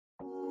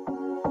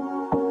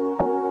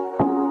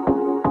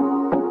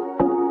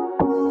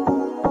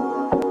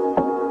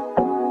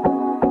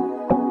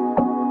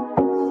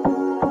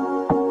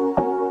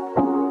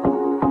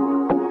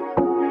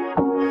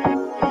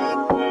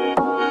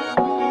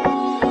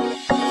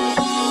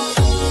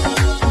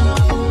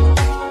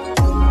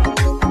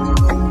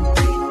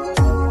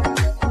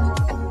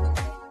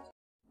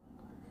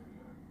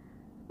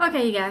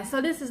Okay, you guys,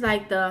 so this is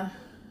like the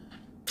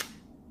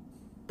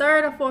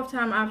third or fourth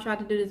time I've tried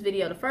to do this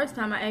video. The first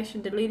time I actually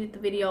deleted the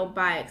video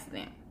by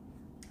accident.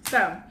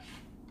 So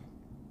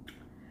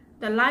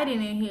the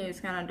lighting in here is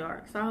kind of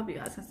dark, so I hope you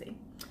guys can see.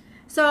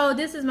 So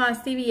this is my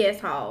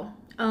CVS haul.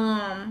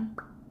 I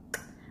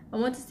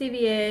went to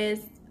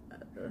CVS.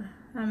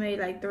 I made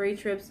like 3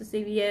 trips to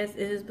CVS.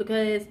 It is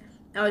because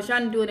I was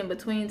trying to do it in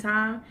between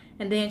time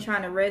and then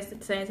trying to rest at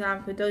the same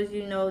time. For those of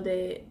you know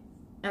that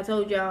I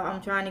told y'all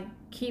I'm trying to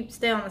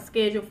stay on the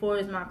schedule for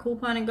as my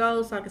couponing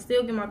goes, so I can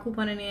still get my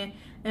couponing in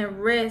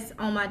and rest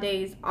on my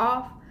days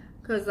off.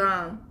 Cause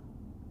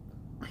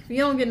if you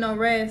don't get no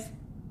rest,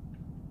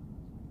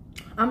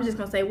 I'm just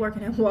gonna say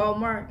working at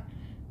Walmart,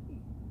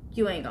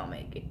 you ain't gonna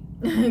make it.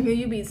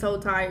 You be so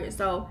tired.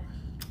 So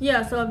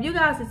yeah, so if you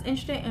guys is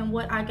interested in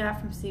what I got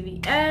from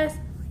CVS,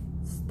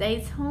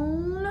 stay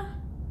tuned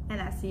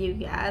and I'll see you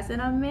guys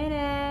in a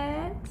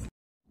minute.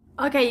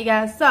 Okay, you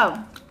guys,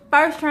 so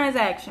first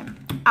transaction.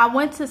 I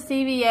went to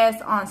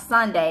CVS on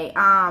Sunday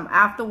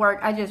after work.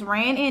 I just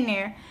ran in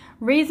there.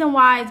 Reason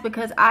why is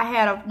because I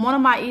had one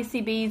of my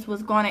ECBs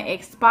was going to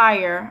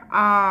expire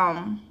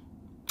on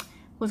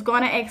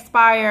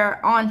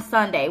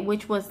Sunday,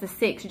 which was the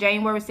 6th,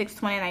 January 6th,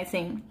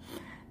 2019.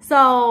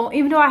 So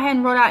even though I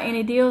hadn't wrote out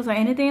any deals or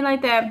anything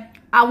like that,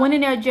 I went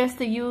in there just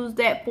to use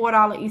that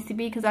 $4 ECB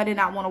because I did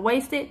not want to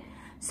waste it.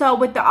 So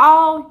with the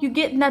all, you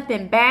get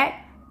nothing back.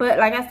 But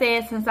like I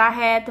said, since I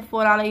had the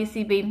 $4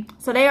 ECB,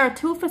 so they are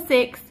 2 for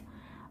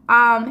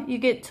 $6. You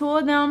get 2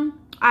 of them.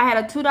 I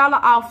had a $2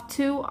 off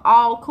 2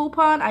 all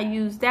coupon. I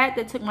used that.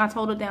 That took my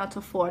total down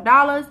to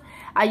 $4.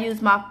 I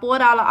used my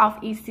 $4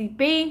 off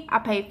ECB. I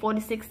paid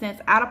 46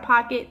 cents out of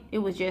pocket. It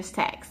was just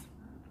tax.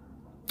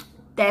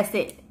 That's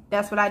it.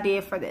 That's what I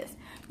did for this.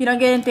 You don't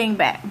get anything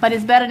back, but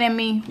it's better than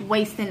me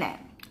wasting that.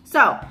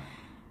 So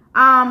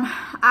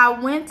I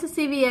went to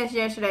CVS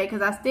yesterday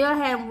because I still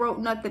hadn't wrote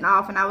nothing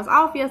off, and I was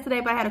off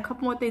yesterday, but I had a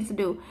couple more things to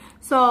do.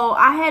 So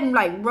I hadn't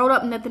like wrote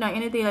up nothing or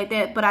anything like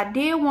that, but I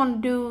did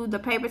want to do the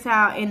paper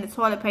towel and the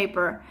toilet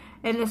paper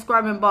and the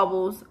scrubbing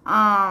bubbles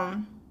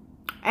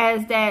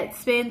as that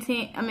spend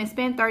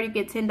 30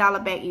 get $10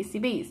 back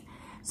ECBs.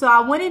 So I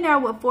went in there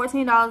with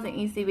 $14 in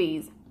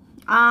ECBs.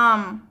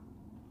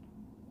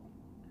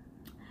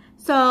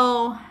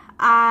 So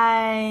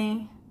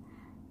I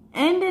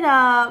ended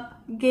up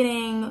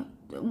getting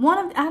one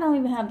of, I don't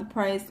even have the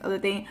price of the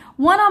thing.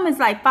 One of them is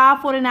like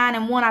 $5.49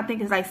 and one I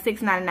think is like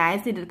 $6.99.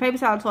 It's either the paper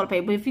towel or toilet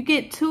paper. But if you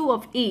get 2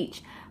 of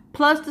each,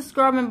 plus the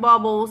scrubbing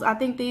bubbles, I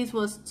think these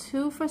was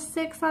 2 for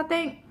 $6, I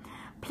think.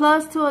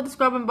 Plus 2 of the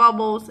scrubbing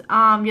bubbles,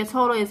 your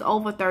total is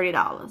over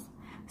 $30.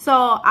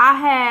 So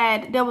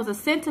there was a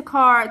Center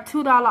card,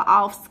 $2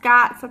 off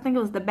Scott's. I think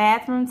it was the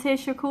bathroom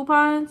tissue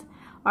coupons.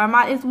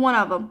 It's one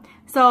of them.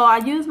 So I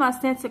used my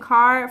Center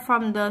card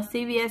from the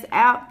CVS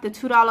app, the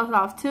 $2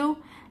 off 2.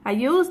 I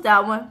used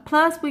that one.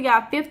 Plus we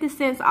got 50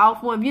 cents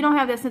off one. If you don't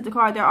have that Center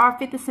card, there are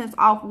 50 cents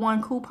off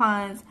one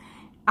coupons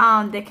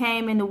that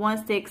came in the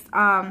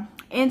 1/6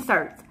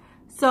 inserts.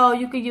 So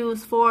you could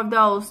use 4 of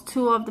those,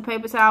 2 of the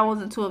paper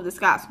towels and 2 of the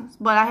Scott's ones.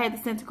 But I had the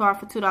Center card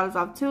for $2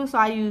 off 2, so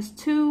I used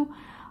 2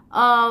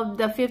 of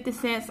the 50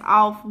 cents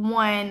off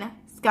one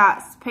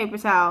Scott's paper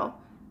towel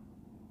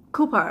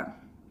coupon.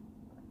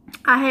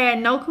 I had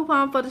no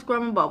coupon for the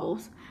scrubbing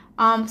bubbles.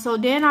 So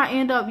then I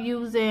end up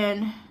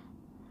using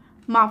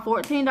my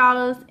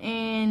 $14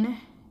 in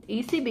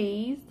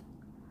ECBs.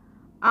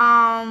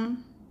 Let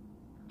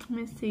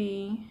me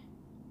see.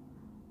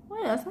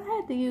 What else? I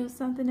had to use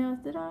something else.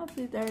 Did I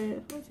see $30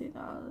 or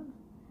 $14?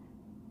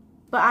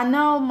 But I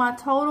know my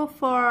total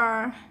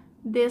for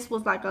this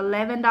was like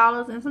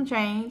 $11 and some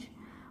change.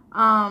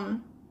 I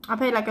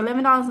paid like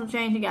 $11 and some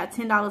change and got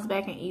 $10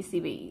 back in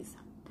ECBs.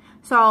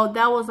 So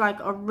that was like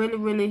a really,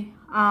 really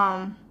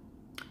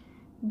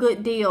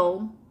good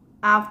deal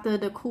after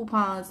the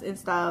coupons and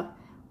stuff.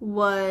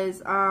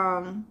 Was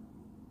 $11.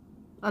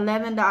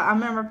 I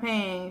remember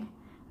paying,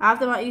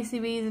 after my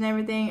ECBs and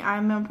everything, I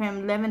remember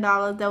paying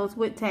 $11. That was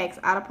with tax,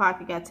 out of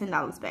pocket, got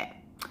 $10 back.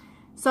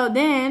 So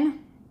then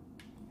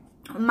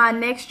my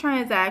next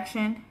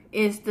transaction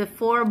is the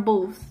 4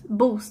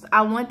 Boost.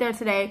 I went there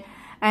today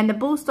and the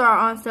Boosts are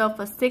on sale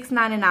for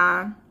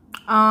 $6.99.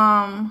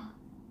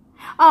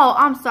 Oh,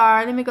 I'm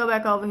sorry. Let me go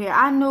back over here.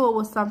 I knew it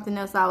was something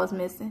else I was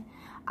missing.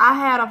 I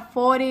had a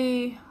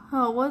 40,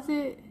 was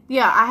it?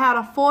 Yeah, I had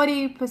a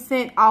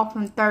 40% off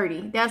from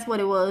 30. That's what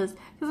it was.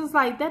 Because it's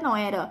like, that don't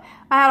add up.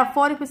 I had a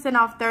 40%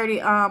 off 30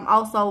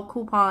 also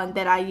coupon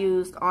that I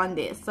used on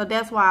this. So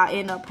that's why I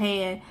ended up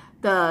paying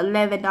the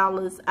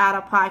 $11 out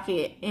of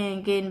pocket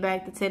and getting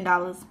back the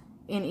 $10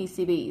 in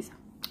ECBs.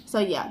 So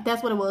yeah,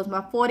 that's what it was.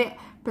 My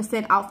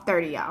 40% off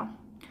 30, y'all.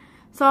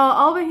 So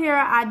over here,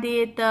 I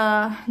did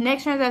the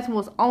next transaction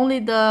was only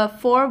the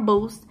 4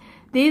 Boosts.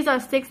 These are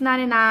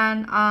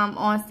 $6.99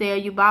 on sale.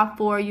 You buy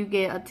 4, you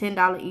get a $10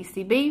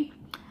 ECB.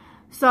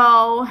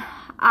 So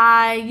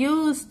I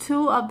used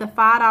 2 of the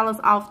 $5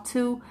 off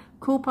 2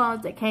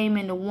 coupons that came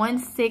in the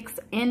 1/6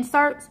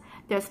 inserts.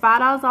 There's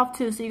 $5 off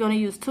 2, so you're going to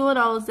use 2 of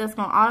those. That's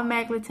going to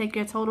automatically take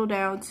your total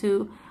down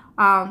to,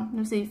 let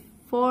me see,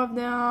 4 of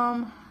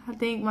them. I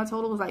think my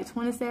total was like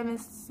 27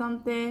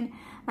 something.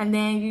 And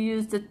then you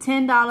use the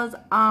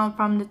 $10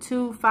 from the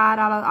 2 $5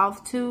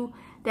 off 2.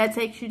 That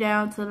takes you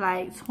down to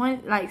like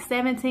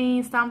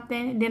 17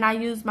 something. Then I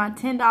used my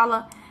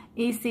 $10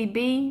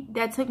 ECB.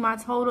 That took my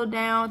total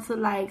down to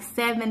like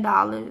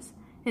 $7.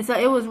 And so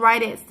it was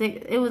right at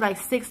it was like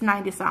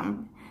 $6.90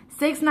 something.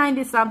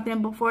 $6.90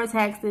 something before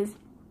taxes.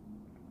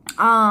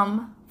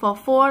 For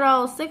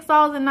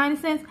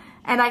 $6.90,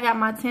 and I got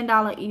my $10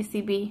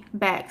 ECB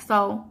back.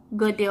 So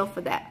good deal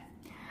for that.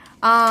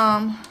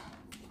 And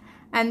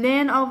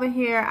then over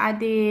here I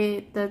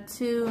did the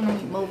 2.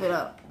 Let me move it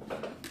up.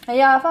 And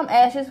y'all, if I'm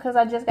ashes, because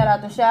I just got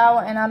out the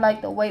shower and I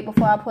like to wait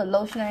before I put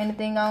lotion or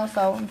anything on,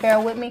 so bear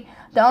with me.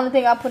 The only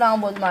thing I put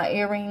on was my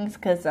earrings,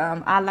 because I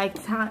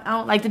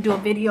don't like to do a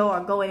video or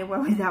go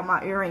anywhere without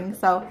my earrings.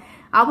 So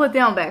I'll put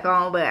them back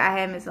on, but I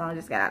haven't, so I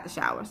just got out the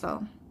shower,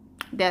 so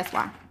that's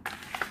why.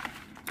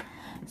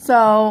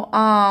 So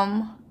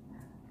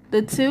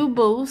the 2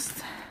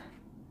 Boost,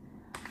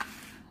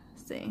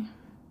 let's see,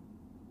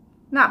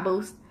 not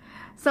Boost.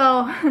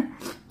 So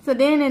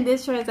then in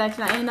this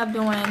transaction I ended up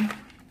doing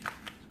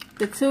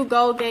the 2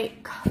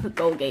 Colgate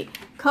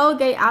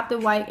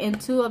Optic White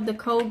and 2 of the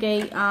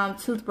Colgate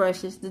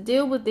toothbrushes. The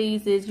deal with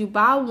these is you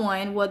buy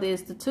one, whether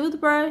it's the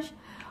toothbrush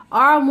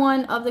or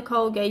one of the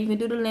Colgate. You can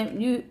do the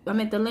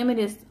limit. The limit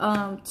is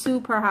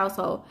 2 per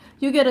household.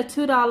 You get a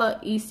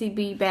 $2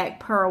 ECB back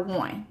per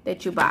one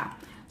that you buy.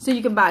 So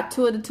you can buy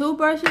 2 of the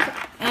toothbrushes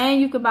and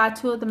you can buy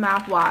 2 of the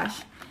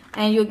mouthwash,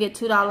 and you'll get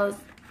 $2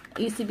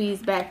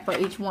 ECBs back for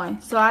each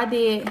one. So I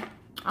did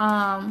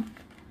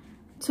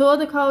 2 of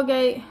the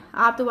Colgate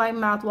Optic White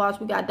mouthwash.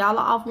 We got $1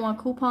 off 1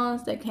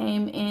 coupons that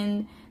came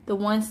in the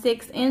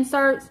 1/6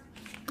 inserts,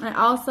 and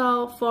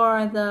also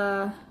for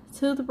the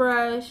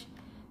toothbrush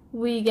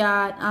we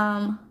got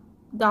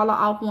 $1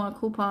 off 1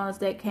 coupons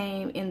that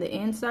came in the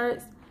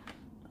inserts.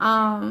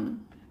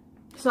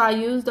 So I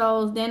used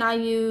those. Then I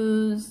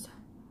used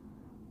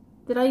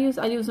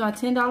my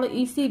 $10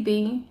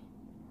 ECB.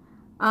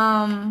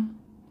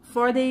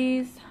 For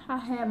these, I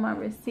had my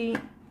receipt.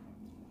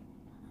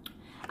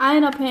 I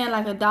ended up paying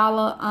like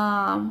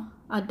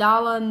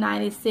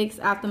 $1.96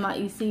 after my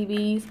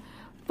ECBs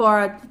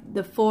for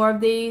the 4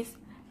 of these,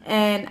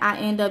 and I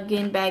ended up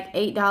getting back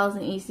 $8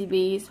 in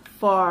ECBs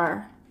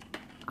for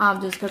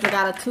just because I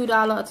got a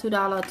 $2, a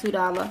 $2, a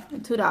 $2,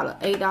 and $2,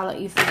 $8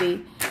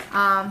 ECB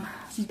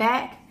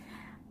back.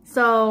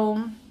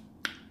 So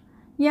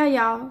yeah,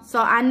 y'all.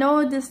 So I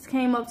know this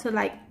came up to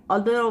like a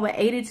little over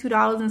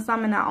 $82 and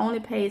something. I only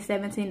paid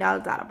 $17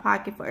 out of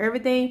pocket for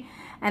everything,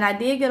 and I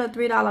did get a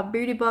 $3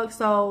 beauty buck.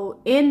 So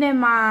ending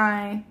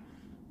my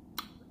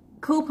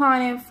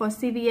couponing for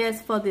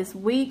CVS for this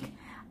week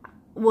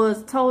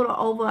was total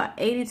over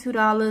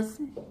 $82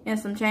 and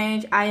some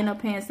change. I ended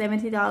up paying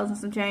 $17 and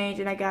some change,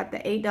 and I got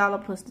the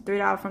 $8 plus the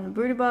 $3 from the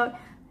beauty buck.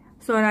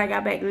 So then I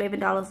got back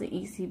 $11 in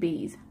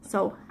ECBs.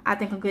 So I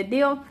think a good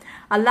deal.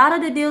 A lot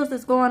of the deals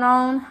that's going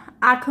on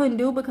I couldn't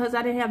do because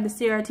I didn't have the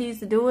CRTs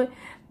to do it.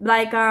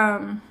 Like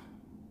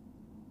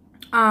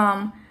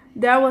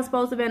there was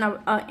supposed to be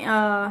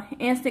a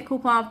instant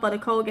coupon for the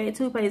Colgate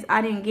toothpaste.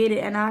 I didn't get it,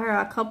 and I heard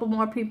a couple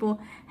more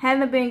people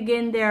haven't been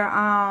getting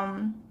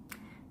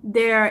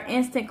their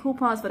instant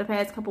coupons for the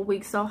past couple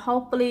weeks. So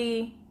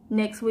hopefully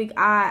next week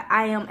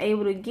I am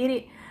able to get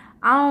it.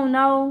 I don't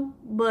know,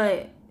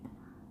 but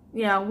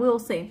yeah, we'll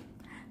see.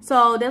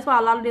 So that's why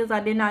a lot of deals I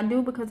did not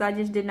do, because I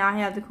just did not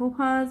have the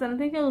coupons. And I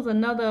think it was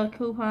another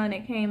coupon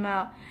that came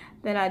out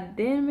that I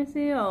didn't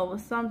receive, or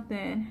was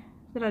something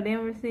that I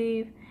didn't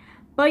receive.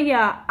 But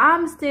yeah,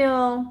 I'm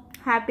still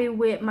happy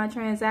with my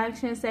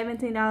transaction.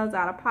 $17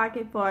 out of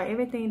pocket for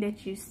everything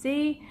that you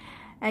see,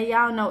 and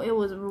y'all know it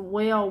was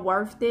well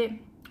worth it,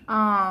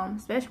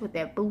 especially with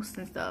that boost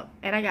and stuff.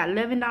 And I got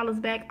 $11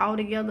 back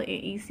altogether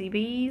in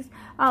ECBs.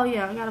 Oh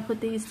yeah, I gotta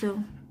put these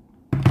too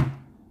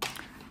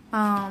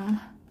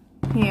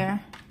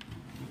here.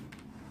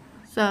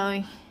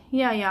 So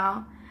yeah,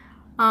 y'all,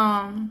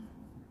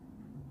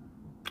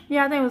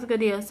 yeah, I think it was a good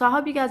deal. So I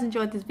hope you guys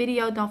enjoyed this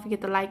video. Don't forget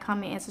to like,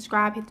 comment, and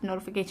subscribe. Hit the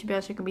notification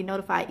bell so you can be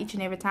notified each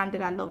and every time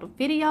that I load a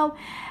video.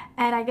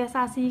 And I guess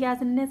I'll see you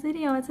guys in the next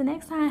video. Until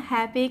next time,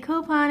 happy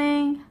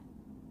couponing.